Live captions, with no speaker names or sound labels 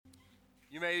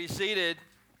You may be seated.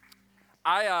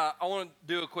 I want to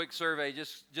do a quick survey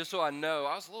just so I know.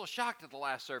 I was a little shocked at the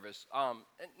last service.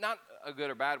 Not a good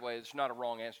or bad way. It's not a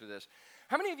wrong answer to this.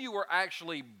 How many of you were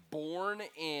actually born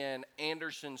in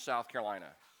Anderson, South Carolina?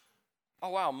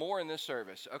 Oh, wow, more in this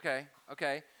service. Okay.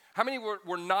 How many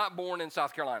were not born in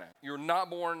South Carolina? You were not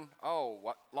born,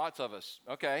 lots of us.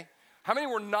 Okay. How many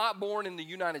were not born in the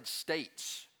United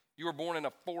States? You were born in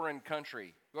a foreign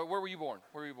country. Where were you born?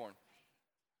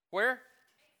 Where?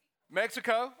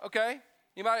 Mexico. Okay.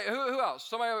 Anybody? Who else?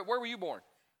 Somebody? Where were you born?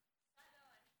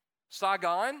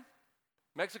 Saigon.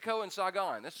 Mexico and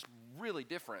Saigon. That's really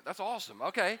different. That's awesome.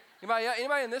 Okay.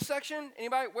 Anybody in this section?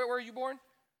 Anybody? Where were you born?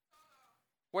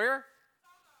 Where?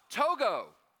 Togo.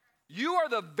 You are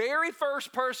the very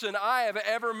first person I have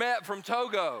ever met from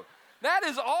Togo. That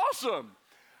is awesome.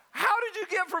 How did you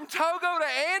get from Togo to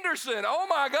Anderson? Oh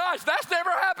my gosh, that's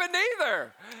never happened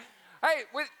either. Hey,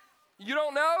 you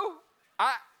don't know?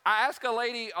 I asked a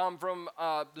lady from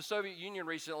the Soviet Union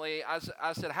recently.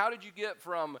 I said, how did you get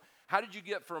from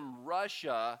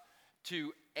Russia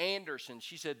to Anderson?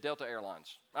 She said Delta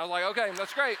Airlines. I was like, okay,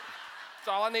 that's great. That's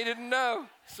all I needed to know.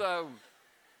 So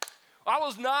I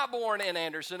was not born in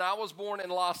Anderson. I was born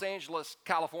in Los Angeles,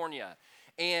 California.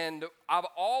 And I've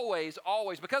always,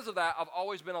 because of that, I've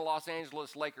always been a Los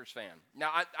Angeles Lakers fan. Now,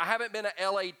 I haven't been an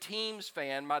LA Teams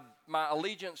fan. My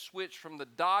allegiance switched from the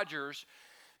Dodgers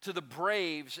to the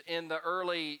Braves in the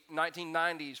early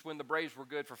 1990s when the Braves were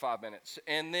good for 5 minutes.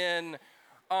 And then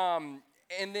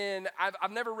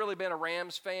I've never really been a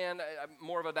Rams fan. I'm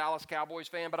more of a Dallas Cowboys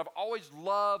fan, but I've always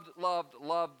loved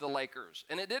the Lakers.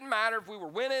 And it didn't matter if we were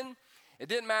winning. It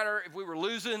didn't matter if we were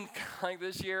losing like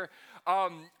this year.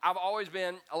 I've always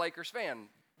been a Lakers fan.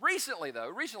 Recently,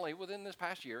 within this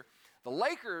past year, the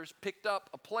Lakers picked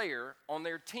up a player on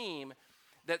their team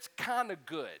that's kind of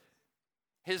good.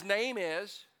 His name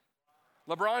is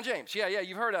LeBron James. Yeah,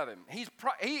 you've heard of him.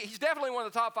 He's definitely one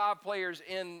of the top 5 players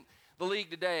in the league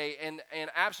today and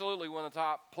absolutely one of the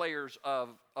top players of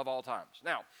all times.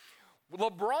 Now,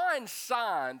 LeBron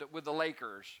signed with the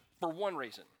Lakers for one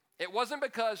reason. It wasn't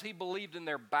because he believed in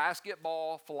their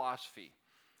basketball philosophy.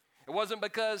 It wasn't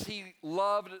because he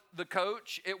loved the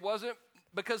coach. It wasn't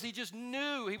because he just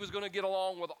knew he was going to get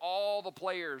along with all the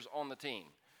players on the team.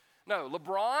 No,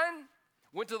 LeBron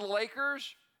went to the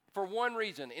Lakers for one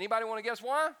reason. Anybody want to guess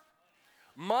why?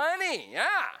 Money.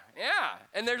 Yeah.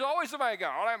 And there's always somebody go,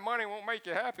 all that money won't make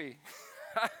you happy.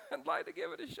 I'd like to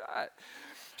give it a shot.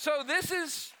 So this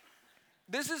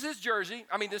is his jersey.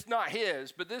 I mean, this is not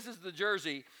his, but this is the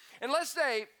jersey. And let's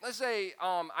say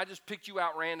I just picked you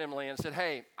out randomly and said,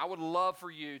 hey, I would love for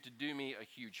you to do me a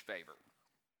huge favor.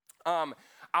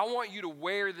 I want you to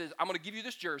wear this. I'm going to give you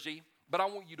this jersey, but I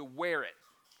want you to wear it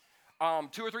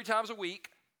 2 or 3 times a week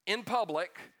in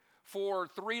public for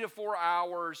 3 to 4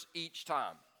 hours each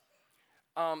time.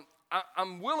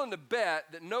 I'm willing to bet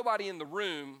that nobody in the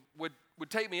room would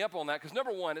take me up on that because,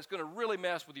 number one, it's going to really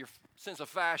mess with your sense of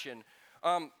fashion.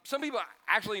 Some people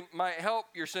actually might help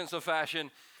your sense of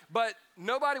fashion, but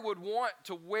nobody would want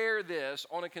to wear this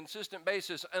on a consistent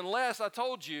basis unless I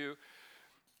told you,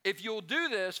 if you'll do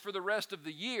this for the rest of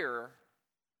the year,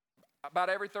 about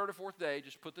every 3rd or 4th day,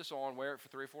 just put this on, wear it for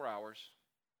 3 or 4 hours,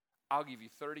 I'll give you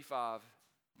 $35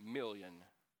 million.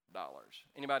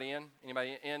 Anybody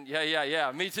in?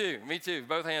 Yeah. Me too.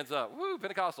 Both hands up. Woo,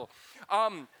 Pentecostal.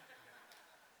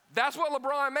 That's what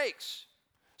LeBron makes.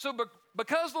 So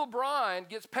because LeBron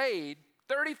gets paid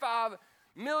 $35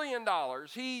 million,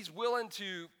 he's willing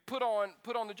to put on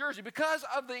the jersey because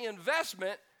of the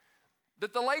investment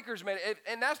that the Lakers made.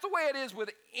 And that's the way it is with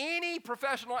any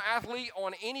professional athlete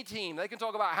on any team. They can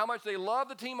talk about how much they love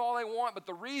the team all they want, but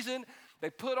the reason they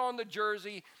put on the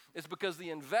jersey is because the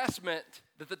investment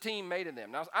that the team made in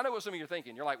them. Now, I know what some of you are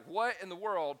thinking. You're like, what in the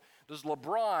world does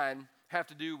LeBron have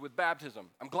to do with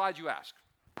baptism? I'm glad you asked.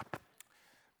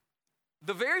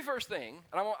 The very first thing,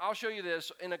 and I'll show you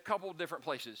this in a couple different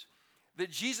places, that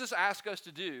Jesus asked us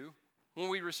to do when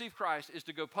we receive Christ is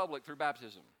to go public through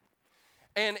baptism.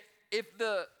 And if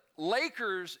the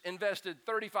Lakers invested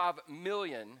 $35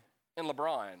 million in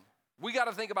LeBron, we got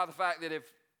to think about the fact that if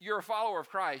you're a follower of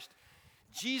Christ,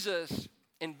 Jesus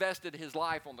invested his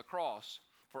life on the cross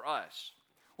for us,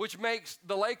 which makes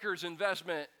the Lakers'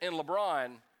 investment in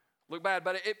LeBron look bad.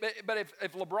 But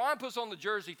if LeBron puts on the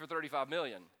jersey for $35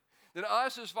 million, then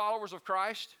us as followers of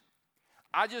Christ,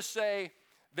 I just say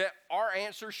that our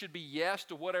answer should be yes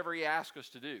to whatever he asks us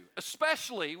to do,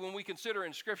 especially when we consider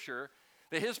in Scripture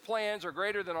that his plans are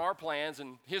greater than our plans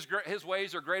and his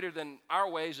ways are greater than our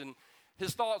ways and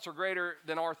his thoughts are greater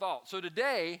than our thoughts. So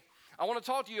today, I want to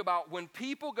talk to you about when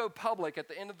people go public at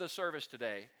the end of the service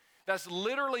today, that's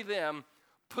literally them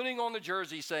putting on the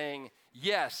jersey saying,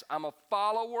 yes, I'm a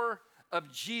follower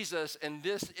of Jesus, and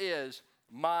this is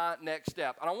my next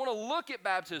step. And I want to look at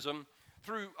baptism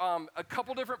through a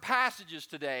couple different passages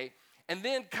today, and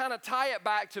then kind of tie it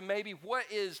back to maybe what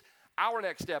is our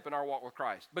next step in our walk with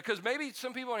Christ. Because maybe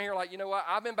some people in here are like, you know what,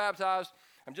 I've been baptized,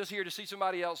 I'm just here to see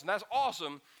somebody else, and that's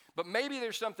awesome, but maybe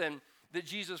there's something that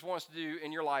Jesus wants to do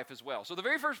in your life as well. So the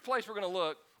very first place we're going to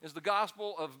look is the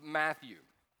Gospel of Matthew.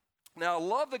 Now, I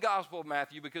love the Gospel of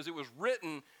Matthew because it was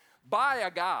written by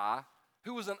a guy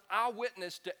who was an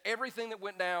eyewitness to everything that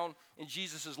went down in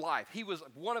Jesus' life. He was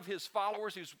one of his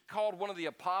followers. He was called one of the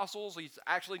apostles. He's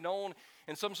actually known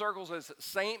in some circles as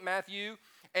Saint Matthew.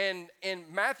 And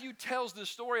Matthew tells this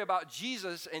story about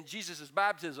Jesus and Jesus'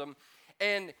 baptism.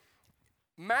 And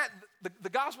the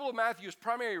Gospel of Matthew is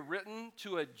primarily written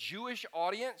to a Jewish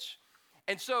audience.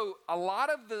 And so a lot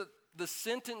of the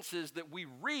sentences that we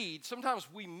read, sometimes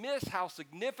we miss how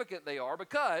significant they are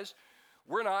because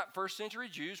we're not first century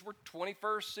Jews, we're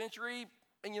 21st century,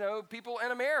 people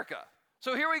in America.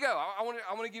 So here we go. I want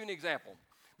to give you an example.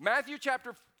 Matthew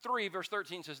chapter 3, verse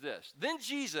 13 says this. Then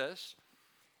Jesus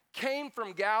came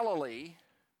from Galilee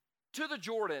to the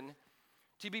Jordan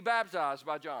to be baptized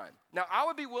by John. Now, I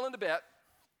would be willing to bet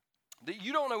that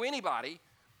you don't know anybody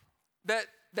that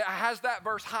has that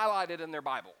verse highlighted in their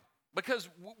Bible because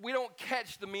we don't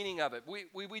catch the meaning of it.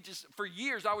 We just, for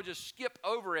years, I would just skip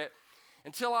over it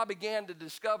until I began to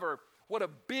discover what a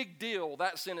big deal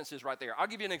that sentence is right there. I'll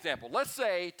give you an example. Let's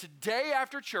say today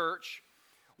after church,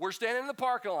 we're standing in the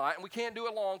parking lot, and we can't do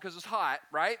it long because it's hot,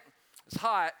 right? It's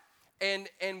hot, and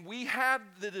we have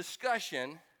the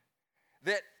discussion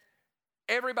that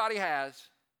everybody has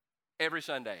every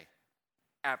Sunday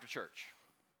after church.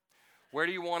 Where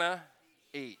do you want to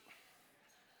eat?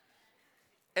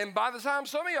 And by the time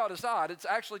some of y'all decide, it's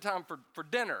actually time for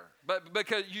dinner. But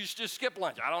because you just skip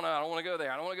lunch. I don't know. I don't want to go there.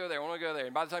 I don't want to go there. I want to go there.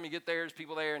 And by the time you get there, there's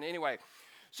people there. And anyway,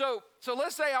 so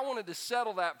let's say I wanted to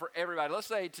settle that for everybody. Let's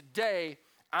say today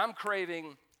I'm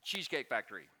craving Cheesecake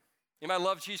Factory. Anybody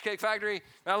love Cheesecake Factory?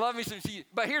 I love me some cheese.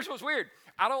 But here's what's weird.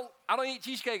 I don't eat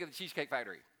cheesecake at the Cheesecake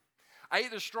Factory. I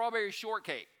eat the strawberry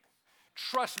shortcake.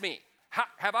 Trust me.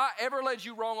 Have I ever led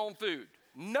you wrong on food?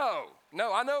 No,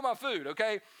 I know my food,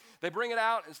 okay? They bring it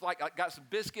out, it's like I got some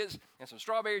biscuits and some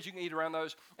strawberries, you can eat around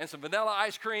those, and some vanilla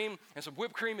ice cream and some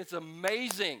whipped cream. It's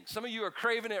amazing. Some of you are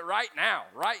craving it right now.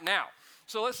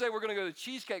 So let's say we're gonna go to the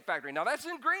Cheesecake Factory. Now that's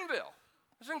in Greenville.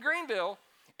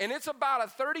 And it's about a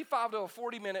 35 to a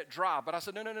 40-minute drive. But I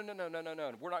said, no,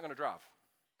 we're not gonna drive.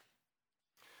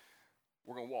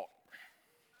 We're gonna walk.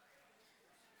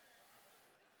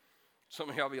 Some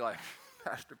of y'all be like,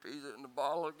 Pastor P's in the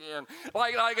bottle again.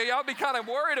 Like y'all be kind of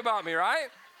worried about me, right?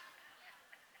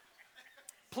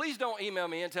 Please don't email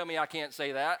me and tell me I can't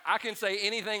say that. I can say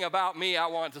anything about me I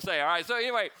want to say, all right? So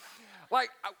anyway, like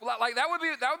that would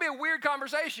be a weird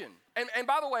conversation. And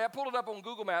by the way, I pulled it up on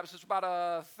Google Maps. It's about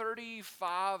a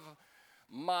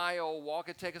 35-mile walk.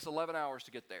 It'd take us 11 hours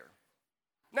to get there.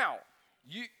 Now,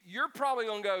 you're probably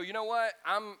going to go, you know what?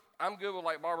 I'm good with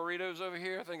like Barbaritos over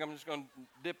here. I think I'm just going to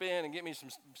dip in and get me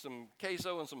some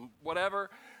queso and some whatever.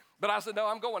 But I said, no,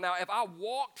 I'm going. Now, if I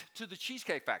walked to the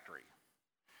Cheesecake Factory,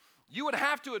 you would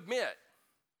have to admit,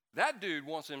 that dude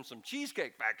wants him some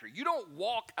Cheesecake Factory. You don't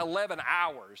walk 11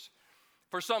 hours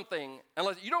for something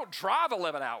unless, you don't drive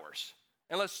 11 hours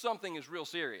unless something is real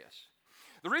serious.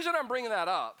 The reason I'm bringing that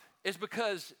up is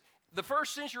because the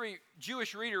first century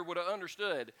Jewish reader would have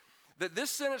understood that this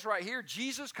sentence right here,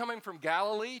 Jesus coming from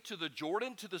Galilee to the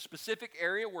Jordan, to the specific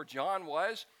area where John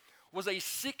was a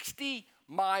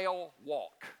 60-mile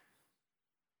walk.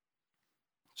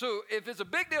 So if it's a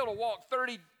big deal to walk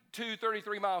 32,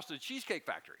 33 miles to the Cheesecake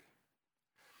Factory,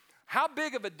 how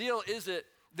big of a deal is it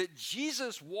that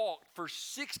Jesus walked for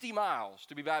 60 miles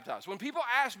to be baptized? When people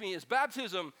ask me, is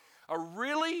baptism a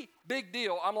really big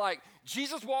deal? I'm like,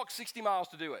 Jesus walked 60 miles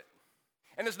to do it.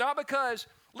 And it's not because,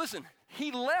 listen,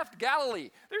 he left Galilee.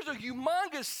 There's a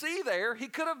humongous sea there. He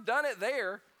could have done it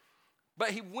there,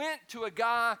 but he went to a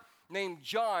guy named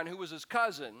John who was his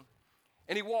cousin,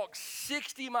 and he walked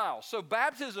 60 miles. So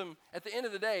baptism, at the end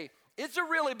of the day, it's a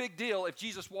really big deal if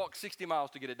Jesus walked 60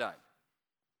 miles to get it done.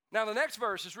 Now, the next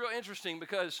verse is real interesting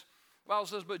because the Bible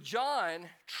says, but John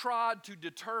tried to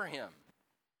deter him,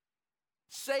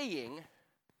 saying,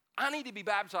 I need to be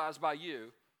baptized by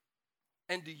you,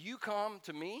 and do you come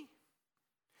to me?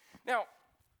 Now,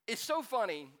 it's so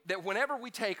funny that whenever we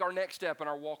take our next step in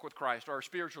our walk with Christ, or our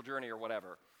spiritual journey or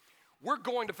whatever, we're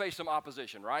going to face some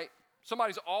opposition, right?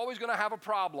 Somebody's always going to have a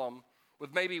problem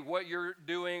with maybe what you're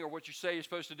doing or what you say you're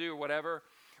supposed to do or whatever.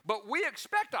 But we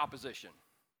expect opposition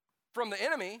from the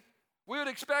enemy. We would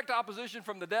expect opposition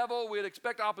from the devil. We would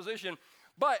expect opposition.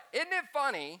 But isn't it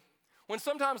funny when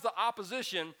sometimes the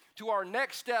opposition to our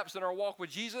next steps in our walk with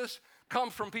Jesus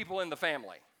comes from people in the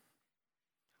family?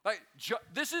 Like,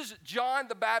 this is John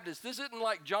the Baptist. This isn't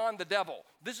like John the devil.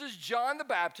 This is John the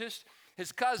Baptist,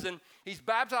 his cousin. He's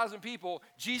baptizing people.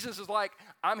 Jesus is like,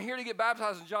 I'm here to get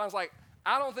baptized. And John's like,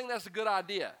 I don't think that's a good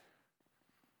idea.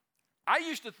 I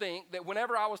used to think that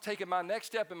whenever I was taking my next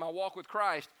step in my walk with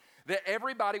Christ, that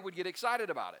everybody would get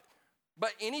excited about it.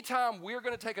 But anytime we're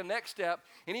going to take a next step,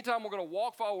 anytime we're going to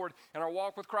walk forward in our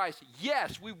walk with Christ,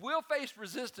 yes, we will face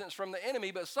resistance from the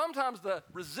enemy, but sometimes the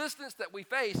resistance that we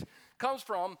face comes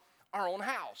from our own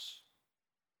house.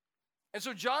 And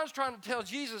so John's trying to tell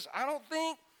Jesus, I don't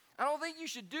think you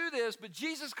should do this, but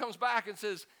Jesus comes back and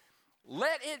says,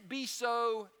 let it be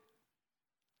so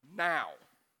now.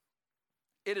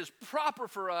 It is proper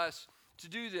for us to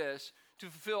do this to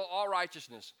fulfill all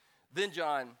righteousness. Then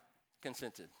John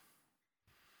consented.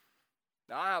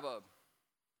 Now I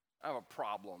have a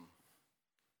problem.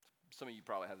 Some of you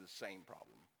probably have the same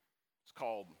problem. It's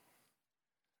called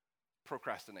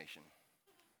procrastination.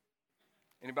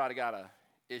 Anybody got a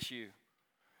issue?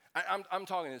 I'm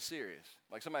talking this serious.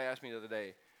 Like somebody asked me the other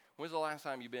day, when's the last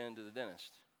time you've been to the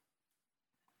dentist?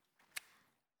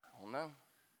 I don't know.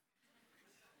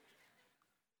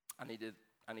 I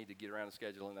need to get around to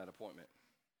scheduling that appointment.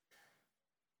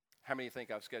 How many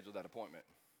think I've scheduled that appointment?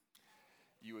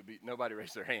 Nobody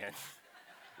raised their hand.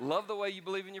 Love the way you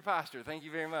believe in your pastor. Thank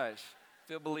you very much.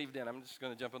 Feel believed in. I'm just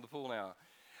going to jump in the pool now.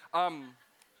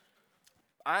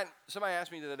 Somebody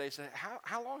asked me the other day, said,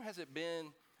 how long has it been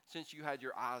since you had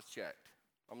your eyes checked?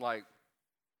 I'm like,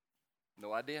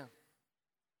 no idea.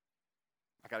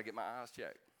 I got to get my eyes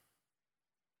checked.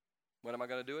 When am I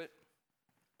going to do it?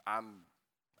 I'm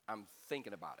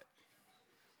thinking about it.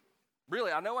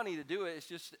 Really, I know I need to do it. It's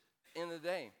just end of the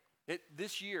day.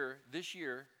 This year,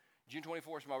 June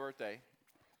 24th is my birthday.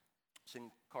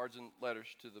 Send cards and letters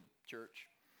to the church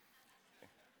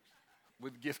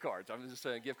with gift cards. I'm just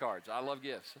saying gift cards. I love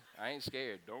gifts. I ain't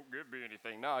scared. Don't give me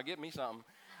anything. No, get me something.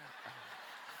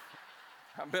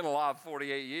 I've been alive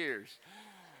 48 years.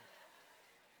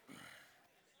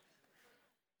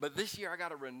 But this year I got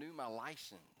to renew my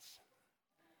license.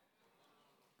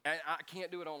 And I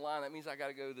can't do it online. That means I got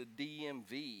to go to the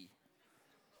DMV.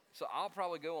 So I'll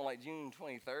probably go on like June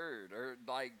 23rd or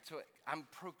I'm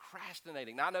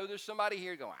procrastinating. Now I know there's somebody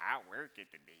here going, I work at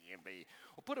the DMV.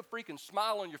 Well, put a freaking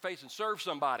smile on your face and serve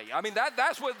somebody. I mean,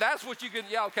 that's what you can,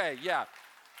 yeah, okay, yeah.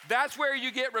 That's where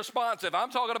you get responsive. I'm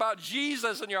talking about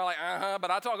Jesus and you're like,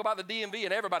 but I talk about the DMV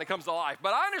and everybody comes to life.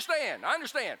 But I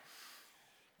understand.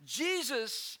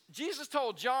 Jesus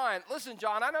told John, listen,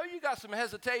 John, I know you got some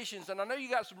hesitations and I know you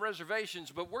got some reservations,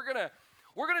 but we're gonna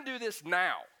do this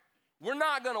now. We're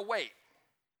not gonna wait.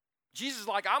 Jesus is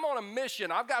like, I'm on a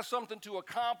mission. I've got something to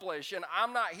accomplish, and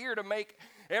I'm not here to make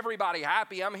everybody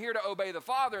happy. I'm here to obey the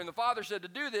Father, and the Father said to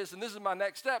do this, and this is my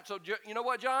next step. So you know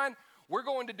what, John? We're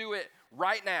going to do it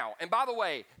right now. And by the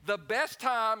way, the best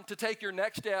time to take your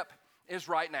next step is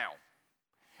right now.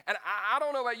 And I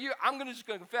don't know about you, I'm just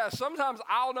going to confess, sometimes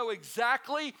I'll know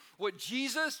exactly what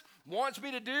Jesus wants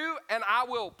me to do, and I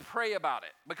will pray about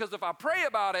it. Because if I pray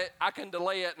about it, I can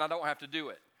delay it, and I don't have to do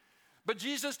it. But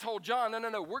Jesus told John,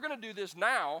 no, we're going to do this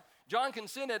now. John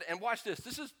consented, and watch this.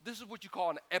 This is what you call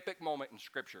an epic moment in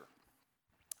Scripture.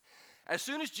 As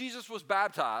soon as Jesus was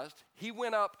baptized, he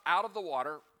went up out of the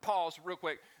water. Pause real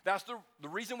quick. That's the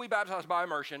reason we baptize by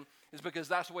immersion is because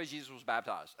that's the way Jesus was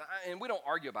baptized. And we don't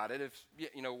argue about it. If,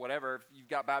 whatever, if you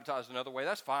got baptized another way,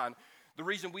 that's fine. The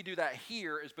reason we do that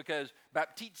here is because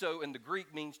baptizo in the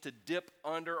Greek means to dip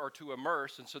under or to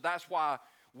immerse. And so that's why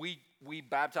we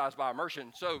baptize by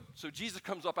immersion. So Jesus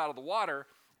comes up out of the water.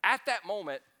 At that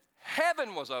moment,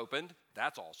 heaven was opened.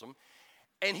 That's awesome.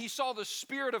 And he saw the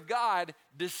Spirit of God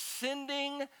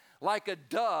descending like a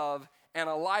dove and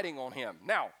alighting on him.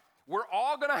 Now, we're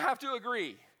all going to have to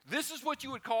agree. This is what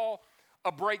you would call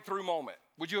a breakthrough moment.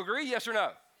 Would you agree? Yes or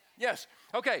no? Yes.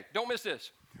 Okay, don't miss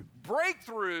this.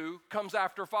 Breakthrough comes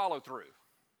after follow through.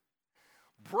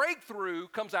 Breakthrough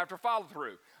comes after follow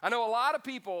through. I know a lot of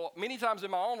people, many times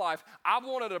in my own life, I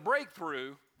wanted a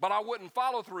breakthrough, but I wouldn't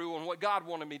follow through on what God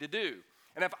wanted me to do.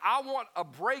 And if I want a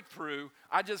breakthrough,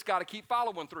 I just got to keep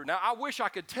following through. Now, I wish I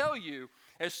could tell you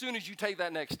as soon as you take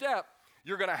that next step,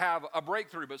 you're going to have a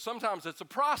breakthrough. But sometimes it's a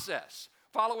process.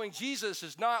 Following Jesus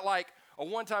is not like a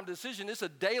one-time decision. It's a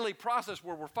daily process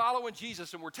where we're following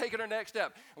Jesus and we're taking our next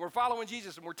step. And we're following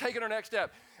Jesus and we're taking our next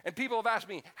step. And people have asked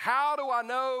me, how do I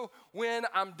know when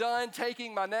I'm done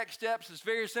taking my next steps? It's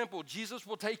very simple. Jesus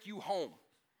will take you home.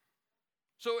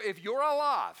 So if you're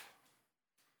alive,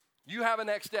 you have a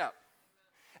next step.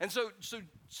 And so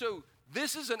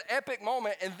this is an epic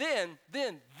moment. And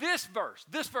then this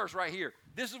verse right here,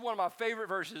 this is one of my favorite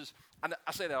verses.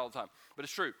 I say that all the time, but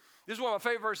it's true. This is one of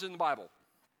my favorite verses in the Bible.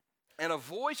 And a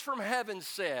voice from heaven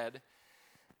said,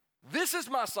 "This is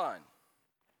my son,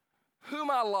 whom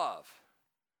I love.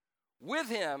 With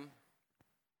him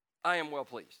I am well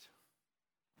pleased."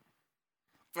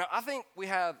 Now, I think we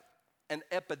have an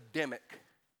epidemic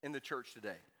in the church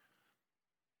today.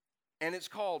 And it's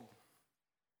called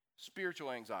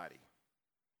spiritual anxiety.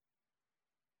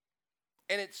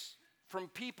 And it's from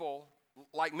people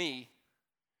like me,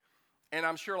 and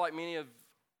I'm sure like many of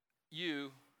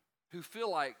you, who feel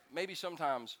like maybe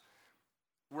sometimes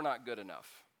we're not good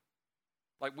enough.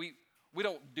 Like we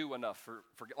don't do enough for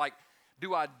like,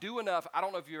 do I do enough? I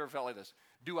don't know if you ever felt like this.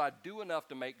 Do I do enough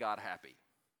to make God happy?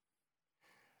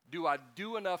 Do I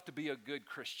do enough to be a good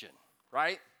Christian,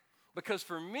 right? Because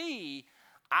for me,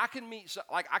 I can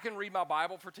read my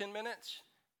Bible for 10 minutes,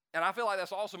 and I feel like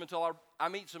that's awesome until I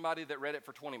meet somebody that read it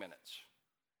for 20 minutes.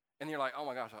 And you're like, oh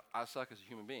my gosh, I suck as a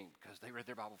human being because they read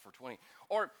their Bible for 20.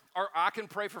 Or I can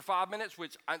pray for 5 minutes,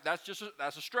 which that's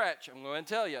a stretch. I'm going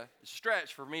to tell you, it's a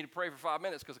stretch for me to pray for 5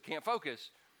 minutes because I can't focus.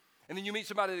 And then you meet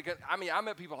somebody I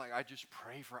met people like, I just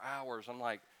pray for hours. I'm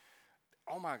like,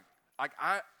 oh my, like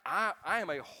I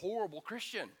am a horrible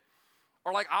Christian.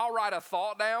 Or like I'll write a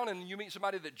thought down and you meet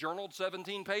somebody that journaled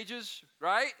 17 pages,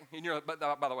 right? And you're like, but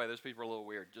by the way, those people are a little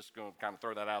weird. Just going to kind of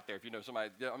throw that out there. If you know somebody,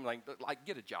 I'm like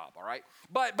get a job, all right?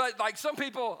 But like some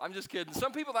people, I'm just kidding.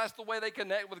 Some people, that's the way they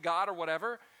connect with God or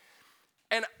whatever.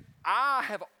 And I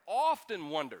have often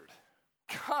wondered,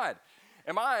 God,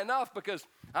 am I enough? Because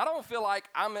I don't feel like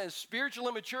I'm as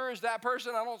spiritually mature as that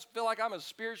person. I don't feel like I'm as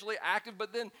spiritually active.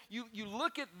 But then you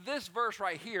look at this verse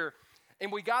right here,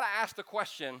 and we got to ask the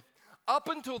question, up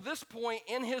until this point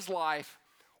in his life,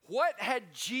 what had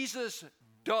Jesus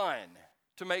done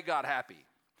to make God happy?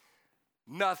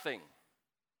 Nothing.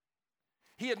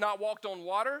 He had not walked on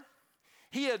water.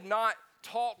 He had not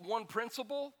taught one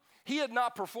principle. He had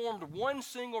not performed one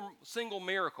single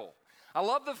miracle. I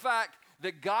love the fact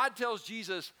that God tells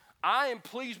Jesus, I am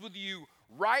pleased with you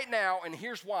right now, and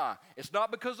here's why. It's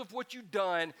not because of what you've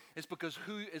done, it's because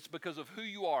of who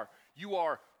you are. You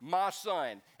are my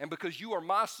son, and because you are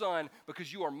my son,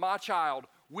 because you are my child,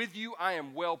 with you I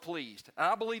am well pleased. And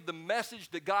I believe the message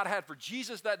that God had for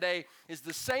Jesus that day is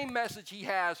the same message he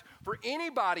has for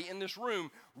anybody in this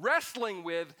room wrestling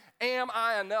with, am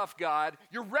I enough, God?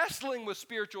 You're wrestling with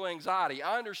spiritual anxiety.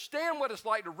 I understand what it's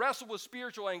like to wrestle with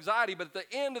spiritual anxiety, but at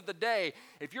the end of the day,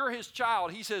 if you're his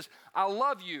child, he says, I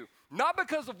love you, not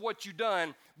because of what you've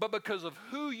done, but because of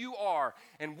who you are,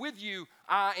 and with you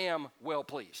I am well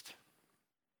pleased.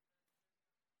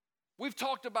 We've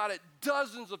talked about it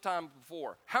dozens of times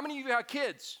before. How many of you have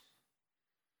kids?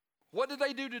 What did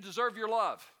they do to deserve your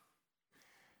love?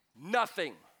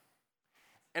 Nothing.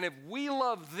 And if we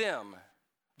love them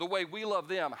the way we love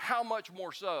them, how much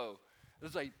more so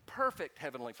does a perfect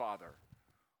Heavenly Father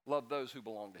love those who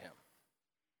belong to him?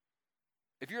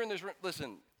 If you're in this room,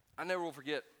 listen, I never will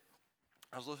forget,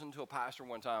 I was listening to a pastor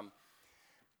one time,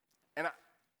 and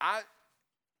I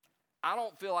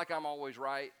don't feel like I'm always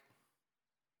right,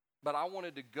 but I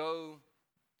wanted to go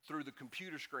through the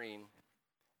computer screen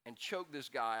and choke this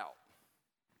guy out.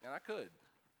 And I could.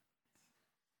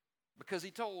 Because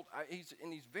he's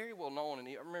very well known, and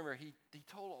I remember he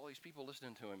told all these people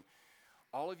listening to him,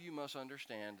 all of you must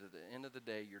understand that at the end of the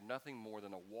day, you're nothing more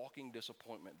than a walking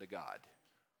disappointment to God.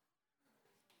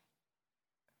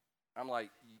 I'm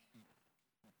like,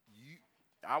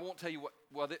 I won't tell you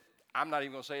I'm not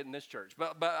even going to say it in this church,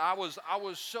 but I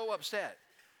was so upset.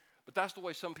 But that's the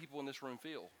way some people in this room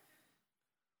feel.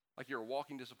 Like you're a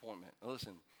walking disappointment. Now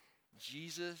listen,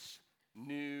 Jesus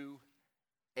knew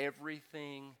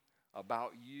everything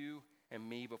about you and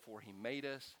me before he made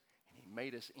us, and he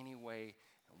made us anyway,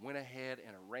 and went ahead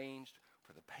and arranged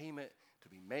for the payment to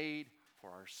be made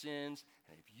for our sins.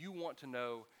 And if you want to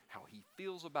know how he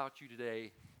feels about you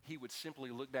today, he would simply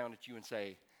look down at you and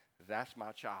say, that's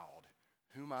my child,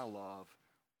 whom I love,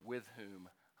 with whom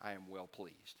I am well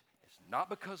pleased. It's not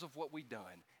because of what we've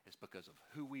done, it's because of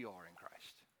who we are in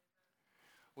Christ.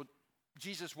 Well,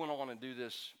 Jesus went on and do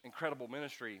this incredible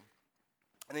ministry,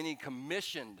 and then he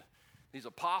commissioned these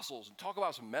apostles, and talk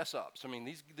about some mess ups. I mean,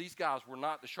 these guys were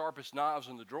not the sharpest knives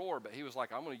in the drawer, but he was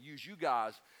like, I'm going to use you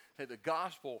guys to take the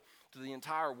gospel to the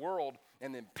entire world.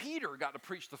 And then Peter got to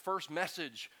preach the first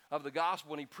message of the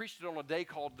gospel, and he preached it on a day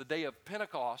called the Day of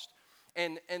Pentecost.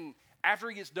 And after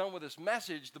he gets done with this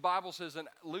message, the Bible says, and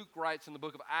Luke writes in the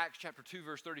book of Acts chapter 2,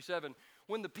 verse 37,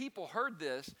 when the people heard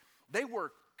this, they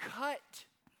were cut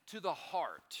to the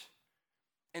heart.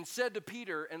 and said to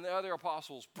Peter and the other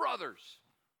apostles, brothers,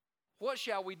 what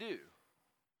shall we do?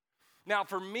 Now,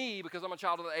 for me, because I'm a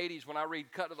child of the 80s, when I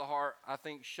read cut to the heart, I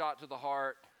think shot to the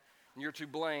heart, and you're to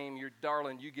blame, you're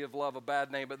darling, you give love a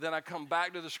bad name. But then I come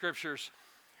back to the scriptures.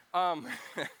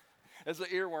 It's an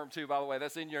earworm too, by the way.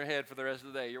 That's in your head for the rest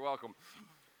of the day. You're welcome.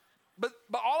 But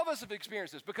all of us have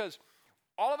experienced this because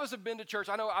all of us have been to church.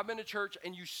 I know I've been to church,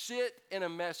 and you sit in a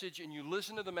message, and you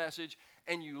listen to the message,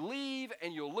 and you leave,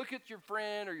 and you'll look at your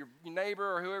friend or your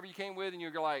neighbor or whoever you came with, and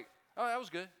you're like, oh, that was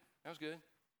good. That was good.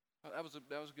 That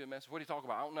was a good message. What do you talk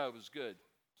about? I don't know. It was good.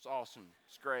 It's awesome.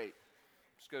 It's great.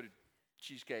 Let's go to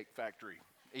Cheesecake Factory,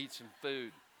 eat some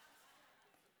food.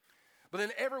 But then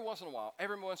every once in a while,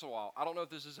 I don't know if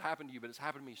this has happened to you, but it's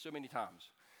happened to me so many times.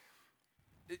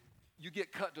 You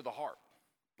get cut to the heart.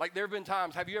 Like there have been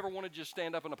times, have you ever wanted to just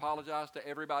stand up and apologize to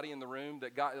everybody in the room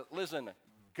that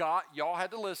y'all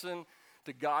had to listen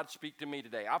to God speak to me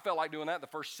today. I felt like doing that the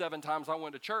first 7 times I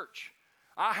went to church.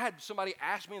 I had somebody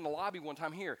ask me in the lobby one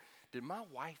time here, did my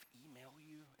wife email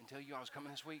you and tell you I was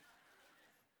coming this week?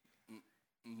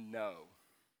 No.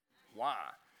 Why?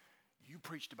 You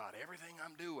preached about everything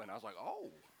I'm doing. I was like, oh,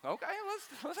 okay,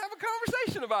 let's have a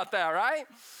conversation about that, right?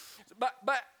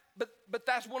 But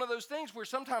that's one of those things where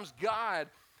sometimes God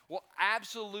will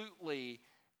absolutely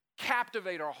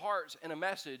captivate our hearts in a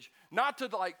message, not to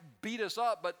like beat us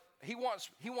up, but he wants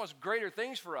greater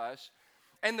things for us.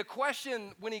 And the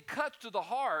question when he cuts to the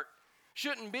heart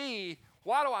shouldn't be,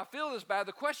 why do I feel this bad?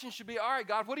 The question should be, all right,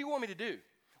 God, what do you want me to do?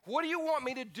 What do you want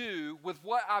me to do with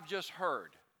what I've just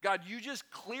heard? God, you just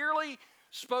clearly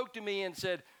spoke to me and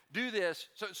said, do this.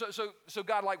 So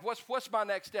God, like, what's my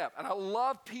next step? And I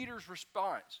love Peter's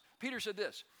response. Peter said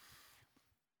this,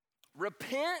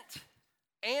 repent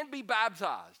and be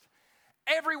baptized,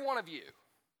 every one of you,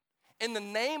 in the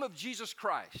name of Jesus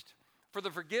Christ, for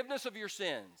the forgiveness of your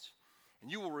sins,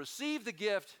 and you will receive the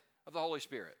gift of the Holy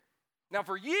Spirit. Now,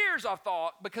 for years I've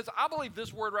thought, because I believe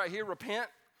this word right here, repent,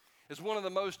 is one of the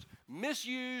most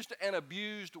misused and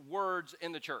abused words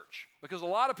in the church. Because a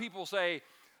lot of people say,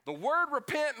 the word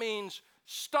repent means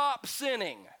stop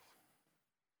sinning.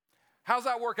 How's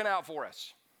that working out for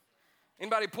us?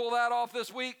 Anybody pull that off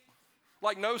this week?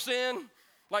 Like no sin?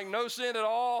 Like no sin at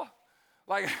all?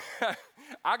 Like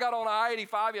I got on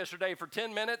I-85 yesterday for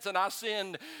 10 minutes and I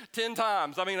sinned 10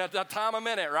 times. I mean, a time a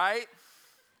minute, right?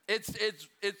 It's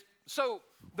so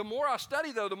the more I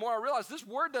study, though, the more I realize this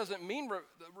word doesn't mean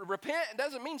repent. It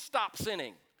doesn't mean stop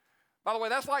sinning. By the way,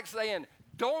 that's like saying,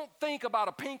 don't think about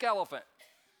a pink elephant.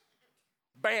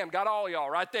 Bam, got all y'all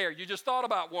right there. You just thought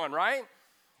about one, right?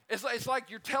 It's like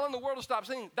you're telling the world to stop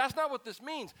sinning. That's not what this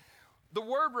means. The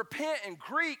word repent in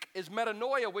Greek is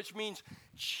metanoia, which means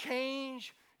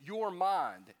change your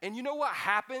mind. And you know what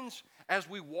happens as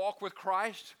we walk with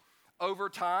Christ over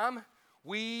time?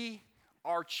 We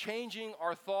are changing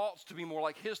our thoughts to be more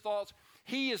like his thoughts.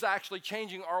 He is actually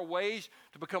changing our ways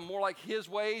to become more like his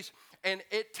ways, and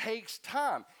it takes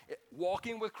time.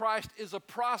 Walking with Christ is a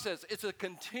process. It's a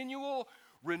continual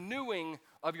renewing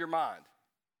of your mind.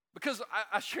 Because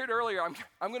I shared earlier,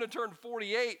 I'm going to turn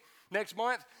 48 next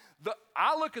month.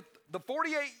 I look at the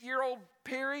 48-year-old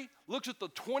Perry, looks at the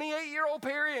 28-year-old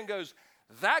Perry and goes,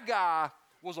 that guy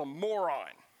was a moron.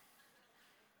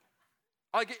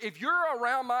 Like, if you're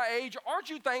around my age, aren't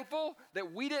you thankful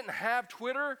that we didn't have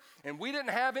Twitter and we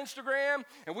didn't have Instagram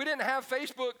and we didn't have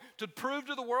Facebook to prove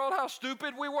to the world how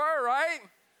stupid we were, right?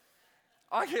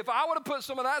 Like, if I would have put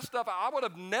some of that stuff, I would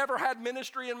have never had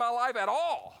ministry in my life at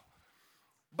all.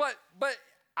 But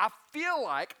I feel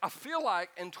like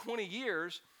in 20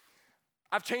 years,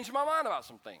 I've changed my mind about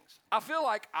some things. I feel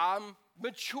like I'm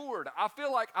matured. I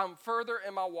feel like I'm further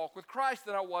in my walk with Christ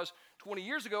than I was 20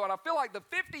 years ago. And I feel like the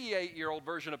 58-year-old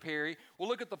version of Perry will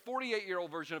look at the 48-year-old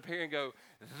version of Perry and go,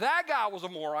 that guy was a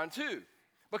moron too.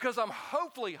 Because I'm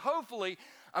hopefully,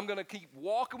 I'm going to keep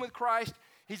walking with Christ.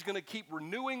 He's going to keep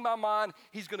renewing my mind.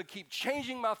 He's going to keep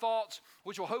changing my thoughts,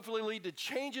 which will hopefully lead to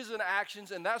changes in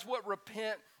actions. And that's what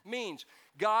repent means.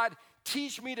 God,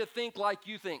 teach me to think like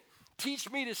you think.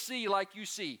 Teach me to see like you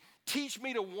see. Teach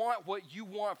me to want what you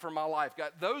want for my life.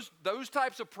 God, those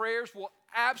types of prayers will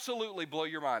absolutely blow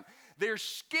your mind. They're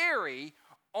scary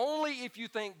only if you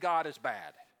think God is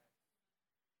bad.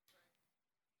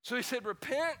 So he said,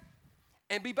 repent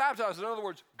and be baptized. In other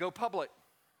words, go public.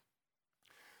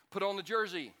 Put on the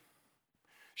jersey.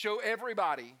 Show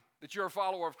everybody that you're a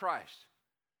follower of Christ.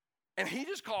 And he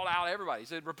just called out everybody. He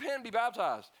said, repent and be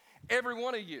baptized, every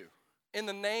one of you, in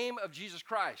the name of Jesus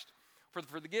Christ, for the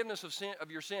forgiveness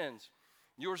of your sins.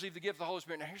 You'll receive the gift of the Holy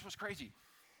Spirit. Now, here's what's crazy.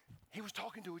 He was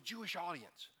talking to a Jewish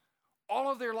audience. all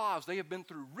of their lives, they have been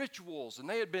through rituals, and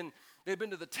they'd been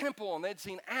to the temple, and they'd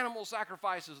seen animal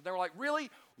sacrifices. And they were like, really?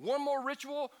 One more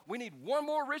ritual? We need one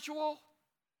more ritual?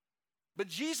 But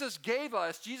Jesus gave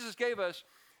us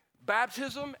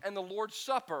baptism and the Lord's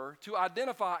Supper to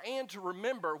identify and to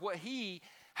remember what he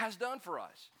has done for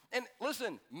us. And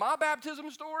listen, my baptism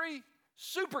story,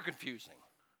 super confusing.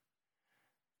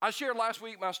 I shared last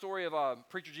week my story of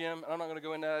Preacher Jim, and I'm not going to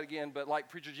go into that again, but like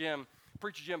Preacher Jim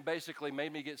basically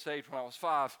made me get saved when I was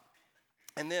 5.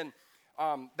 And then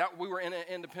that we were in an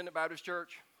independent Baptist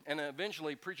church, and then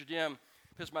eventually Preacher Jim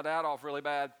pissed my dad off really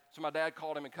bad. So my dad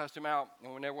called him and cussed him out,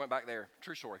 and we never went back there.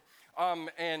 True story.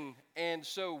 And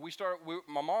so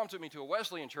my mom took me to a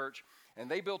Wesleyan church, and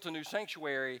they built a new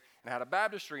sanctuary and had a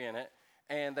baptistry in it,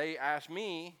 and they asked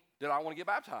me, did I want to get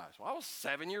baptized? Well, I was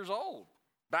 7 years old.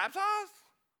 Baptized?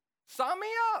 Sign me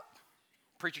up.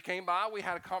 Preacher came by. We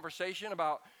had a conversation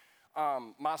about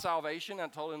my salvation. I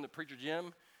told him that Preacher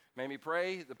Jim made me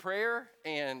pray the prayer,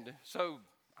 and so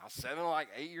I was 7, like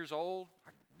 8 years old.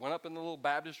 I went up in the little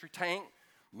baptistry tank.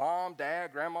 Mom,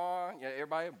 Dad, Grandma,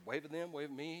 everybody waving them,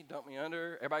 waving me, dumped me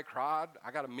under. Everybody cried.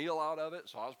 I got a meal out of it,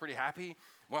 so I was pretty happy.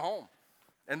 Went home.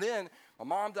 And then my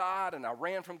mom died, and I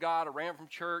ran from God. I ran from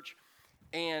church.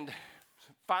 And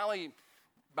finally,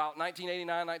 about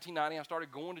 1989, 1990, I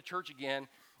started going to church again.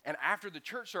 And after the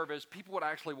church service, people would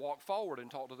actually walk forward and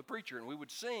talk to the preacher. And we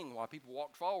would sing while people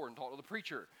walked forward and talked to the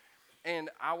preacher.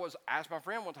 And I asked my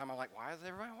friend one time, I was like, why is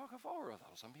everybody walking forward? I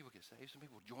thought, some people get saved, some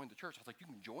people join the church. I was like, you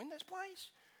can join this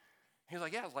place? He was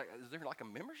like, yeah. I was like, is there like a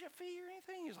membership fee or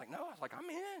anything? He was like, no. I was like, I'm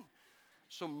in.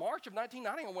 So March of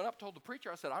 1990, I went up, told the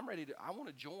preacher, I said, I want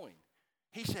to join.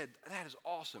 He said, that is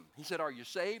awesome. He said, are you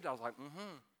saved? I was like,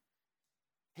 mm-hmm.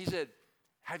 He said,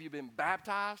 have you been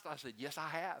baptized? I said, yes, I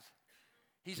have.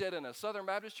 He said, in a Southern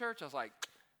Baptist church? I was like,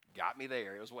 got me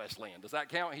there. It was Wesleyan. Does that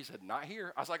count? He said, not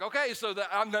here. I was like, okay, so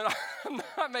I'm not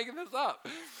making this up.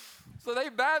 So they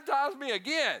baptized me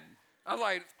again. I was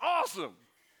like, awesome.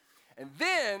 And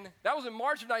then, that was in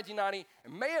March of 1990.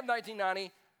 In May of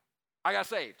 1990, I got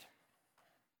saved.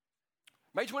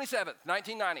 May 27th,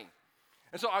 1990.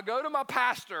 And so I go to my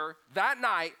pastor that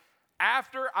night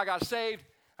after I got saved.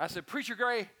 I said, Preacher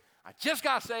Gray, I just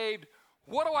got saved.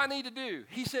 What do I need to do?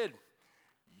 He said,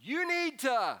 you need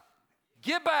to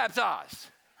get baptized.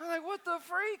 I'm like, what the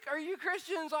freak are you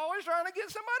Christians always trying to get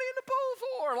somebody in the pool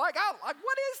for? Like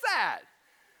what is that?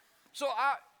 So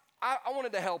I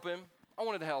wanted to help him.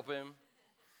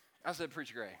 I said,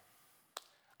 Preacher Gray,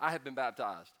 I have been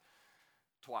baptized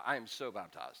twice. I am so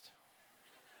baptized.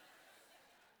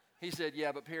 He said,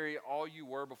 yeah, but Perry, all you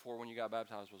were before when you got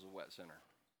baptized was a wet sinner.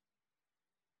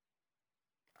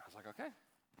 I was like, okay.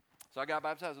 So I got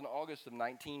baptized in August of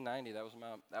 1990. That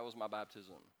was my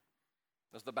baptism.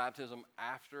 That's the baptism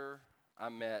after I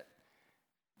met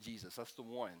Jesus. That's the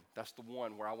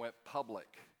one where I went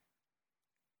public.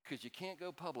 Because you can't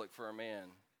go public for a man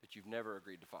that you've never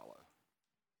agreed to follow.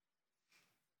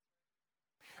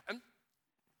 And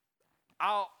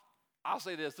I'll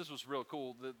say this. This was real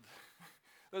cool.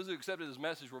 Those who accepted this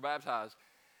message were baptized.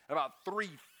 About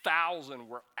 3,000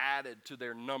 were added to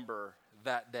their number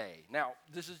that day. Now,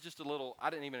 this is just a little, I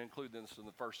didn't even include this in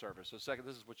the first service. So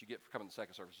this is what you get for coming to the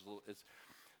second service.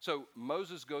 So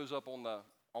Moses goes up on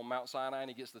Mount Sinai and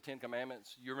he gets the 10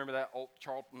 Commandments. You remember that old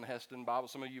Charlton Heston Bible?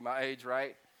 Some of you my age,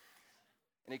 right?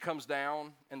 And he comes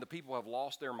down and the people have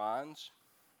lost their minds.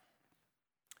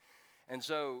 And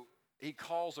so he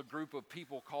calls a group of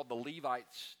people called the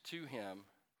Levites to him.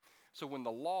 So when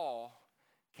the law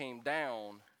came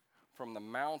down from the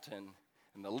mountain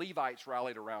and the Levites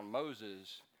rallied around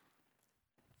Moses,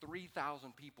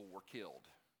 3,000 people were killed.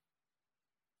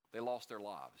 They lost their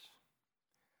lives.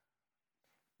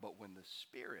 But when the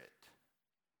Spirit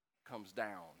comes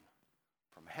down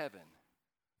from heaven,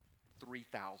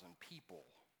 3,000 people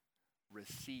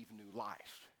receive new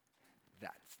life.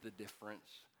 That's the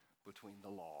difference between the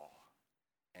law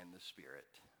and the Spirit.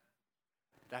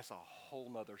 That's a whole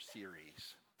nother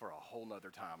series for a whole nother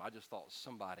time. I just thought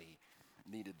somebody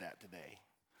needed that today.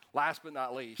 Last but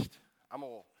not least, I'm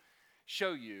going to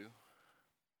show you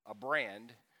a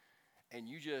brand, and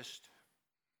you just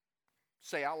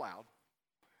say out loud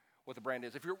what the brand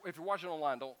is. If you're watching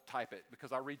online, don't type it,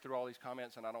 because I read through all these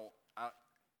comments and I'm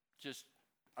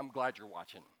glad you're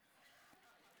watching.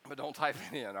 But don't type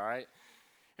it in, all right?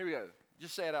 Here we go.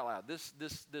 Just say it out loud. This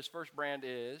first brand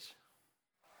is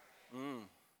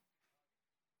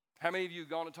How many of you have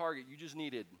gone to Target? You just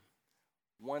needed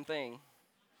one thing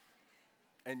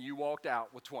and you walked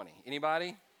out with 20.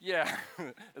 Anybody? Yeah,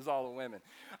 it's all the women.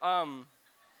 How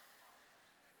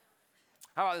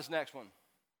about this next one?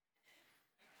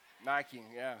 Nike,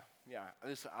 yeah. Yeah,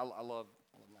 I love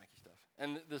Nike stuff.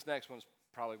 And this next one's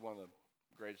probably one of the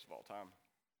greatest of all time.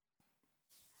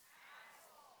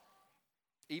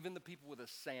 Even the people with a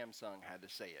Samsung had to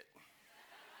say it.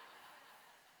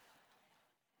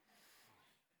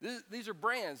 These are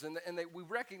brands, and we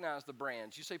recognize the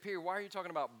brands. You say, Peter, why are you talking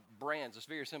about brands? It's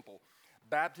very simple.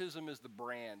 Baptism is the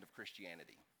brand of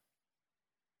Christianity.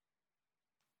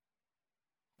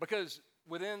 Because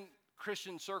within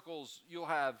Christian circles, you'll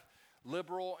have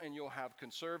liberal and you'll have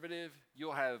conservative,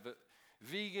 you'll have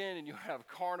vegan and you'll have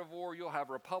carnivore, you'll have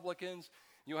Republicans,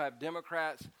 you'll have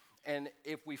Democrats. And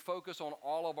if we focus on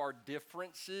all of our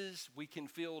differences, we can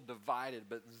feel divided.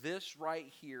 But this right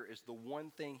here is the one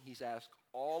thing he's asked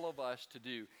all of us to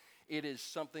do. It is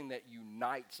something that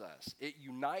unites us. It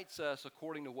unites us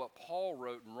according to what Paul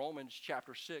wrote in Romans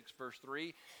chapter 6, verse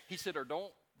 3. He said, or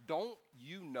don't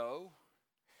you know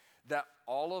that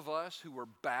all of us who were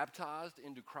baptized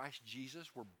into Christ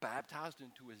Jesus were baptized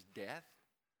into his death?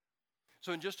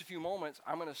 So in just a few moments,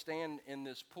 I'm going to stand in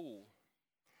this pool.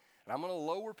 And I'm going to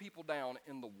lower people down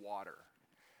in the water.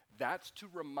 That's to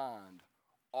remind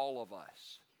all of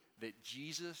us that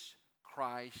Jesus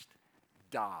Christ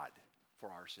died for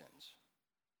our sins.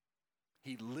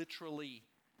 He literally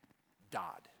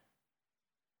died,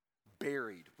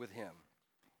 buried with him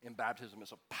in baptism.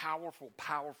 It's a powerful,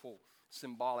 powerful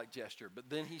symbolic gesture. But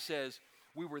then he says,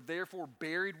 we were therefore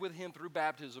buried with him through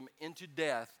baptism into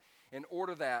death, in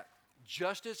order that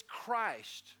just as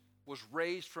Christ was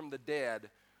raised from the dead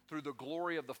through the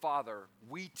glory of the Father,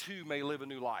 we too may live a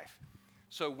new life.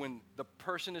 So when the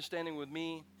person is standing with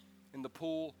me in the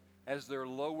pool, as they're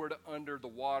lowered under the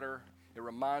water, it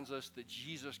reminds us that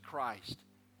Jesus Christ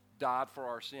died for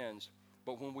our sins.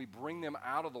 But when we bring them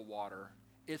out of the water,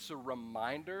 it's a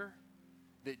reminder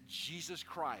that Jesus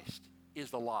Christ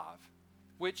is alive,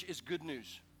 which is good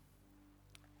news.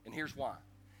 And here's why.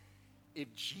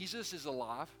 If Jesus is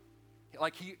alive,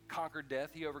 like he conquered death,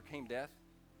 he overcame death,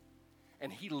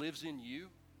 and he lives in you,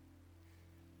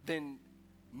 then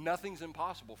nothing's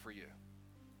impossible for you.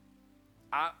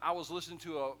 I was listening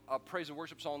to a praise and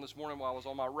worship song this morning while I was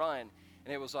on my run,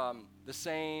 and it was the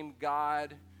same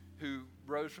God who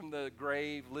rose from the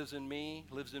grave lives in me.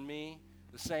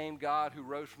 The same God who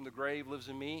rose from the grave lives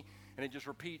in me. And it just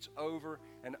repeats over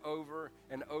and over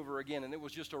and over again. And it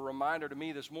was just a reminder to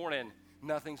me this morning,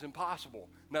 nothing's impossible.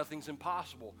 Nothing's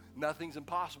impossible. Nothing's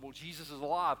impossible. Jesus is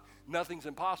alive. Nothing's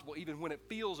impossible, even when it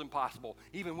feels impossible,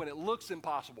 even when it looks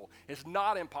impossible. It's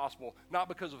not impossible, not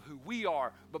because of who we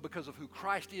are, but because of who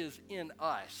Christ is in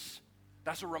us.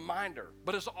 That's a reminder.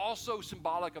 But it's also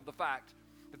symbolic of the fact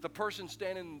that the person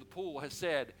standing in the pool has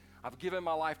said, I've given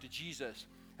my life to Jesus.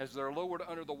 As they're lowered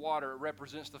under the water, it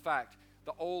represents the fact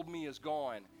the old me is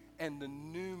gone and the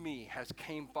new me has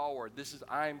came forward. This is,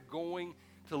 I'm going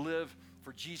to live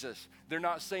for Jesus. They're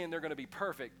not saying they're going to be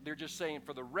perfect. They're just saying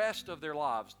for the rest of their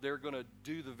lives, they're going to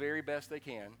do the very best they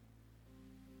can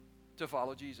to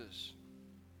follow Jesus.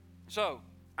 So,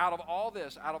 out of all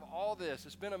this,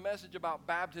 it's been a message about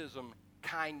baptism,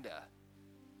 kinda.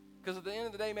 Because at the end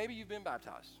of the day, maybe you've been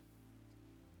baptized.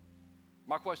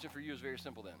 My question for you is very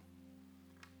simple then.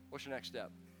 What's your next step?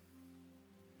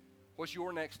 What's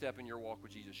your next step in your walk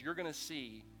with Jesus? You're going to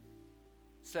see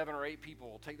 7 or 8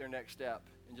 people take their next step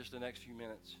in just the next few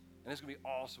minutes. And it's going to be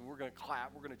awesome. We're going to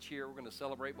clap. We're going to cheer. We're going to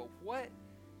celebrate. But what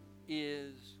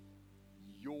is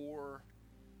your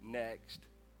next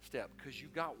step? Because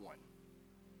you've got one.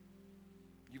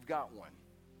 You've got one.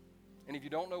 And if you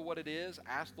don't know what it is,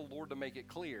 ask the Lord to make it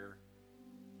clear.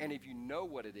 And if you know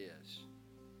what it is,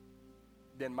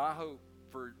 then my hope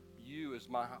for you is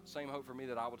my same hope for me,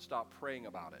 that I would stop praying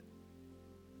about it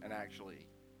and actually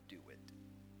do it.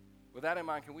 With that in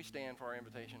mind, can we stand for our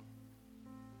invitation?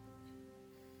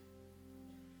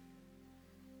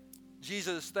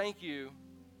 Jesus, thank you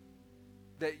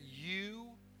that you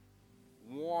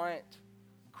want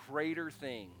greater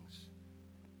things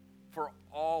for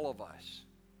all of us.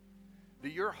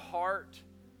 That your heart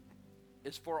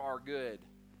is for our good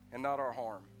and not our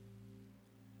harm.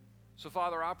 So,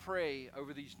 Father, I pray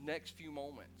over these next few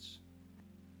moments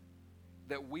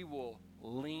that we will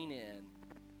lean in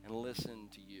and listen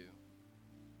to you.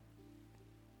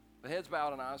 The heads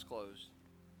bowed and eyes closed.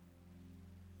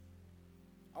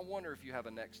 I wonder if you have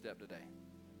a next step today.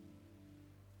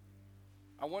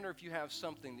 I wonder if you have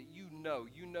something that you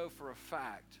know for a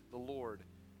fact the Lord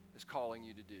is calling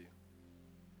you to do.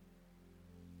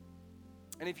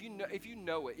 And if you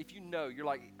know, you're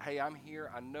like, hey, I'm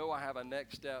here, I know I have a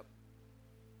next step,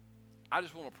 I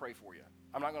just want to pray for you.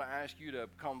 I'm not going to ask you to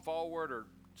come forward or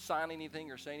sign anything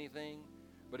or say anything,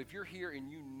 but if you're here and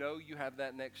you know you have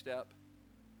that next step,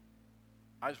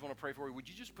 I just want to pray for you. Would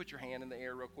you just put your hand in the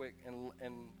air real quick? And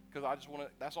because I just want to,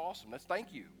 that's awesome.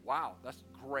 Thank you. Wow, that's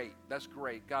great. That's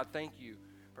great. God, thank you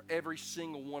for every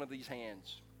single one of these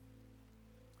hands.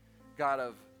 God,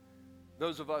 of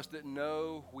those of us that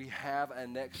know we have a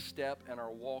next step in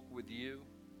our walk with you,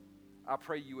 I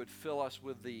pray you would fill us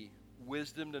with the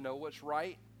wisdom to know what's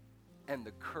right and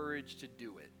the courage to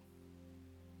do it.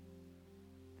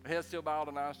 Head still bowed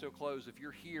and eyes still closed. If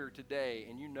you're here today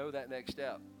and you know that next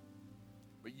step,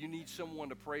 but you need someone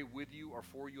to pray with you or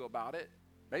for you about it,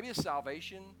 maybe it's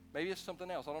salvation, maybe it's something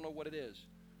else. I don't know what it is.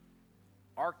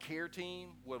 Our care team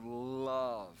would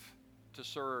love to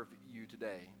serve you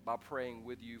today by praying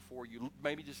with you, for you,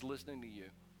 maybe just listening to you.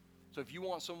 So if you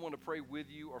want someone to pray with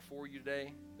you or for you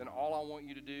today, then all I want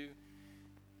you to do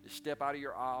is step out of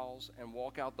your aisles and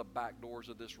walk out the back doors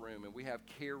of this room. And we have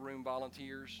care room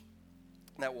volunteers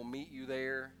that will meet you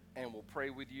there and will pray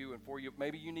with you and for you.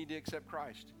 Maybe you need to accept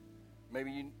Christ.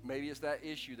 Maybe it's that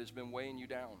issue that's been weighing you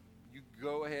down. You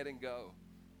go ahead and go,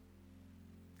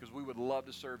 because we would love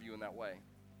to serve you in that way.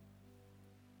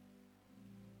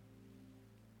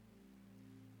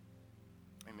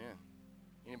 Amen.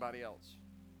 Anybody else?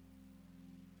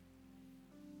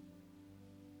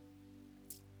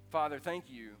 Father, thank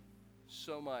you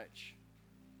so much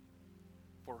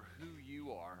for who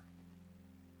you are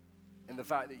and the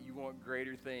fact that you want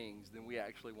greater things than we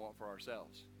actually want for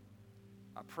ourselves.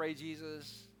 I pray,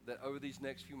 Jesus, that over these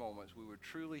next few moments we would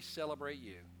truly celebrate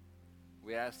you.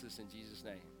 We ask this in Jesus'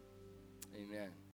 name. Amen.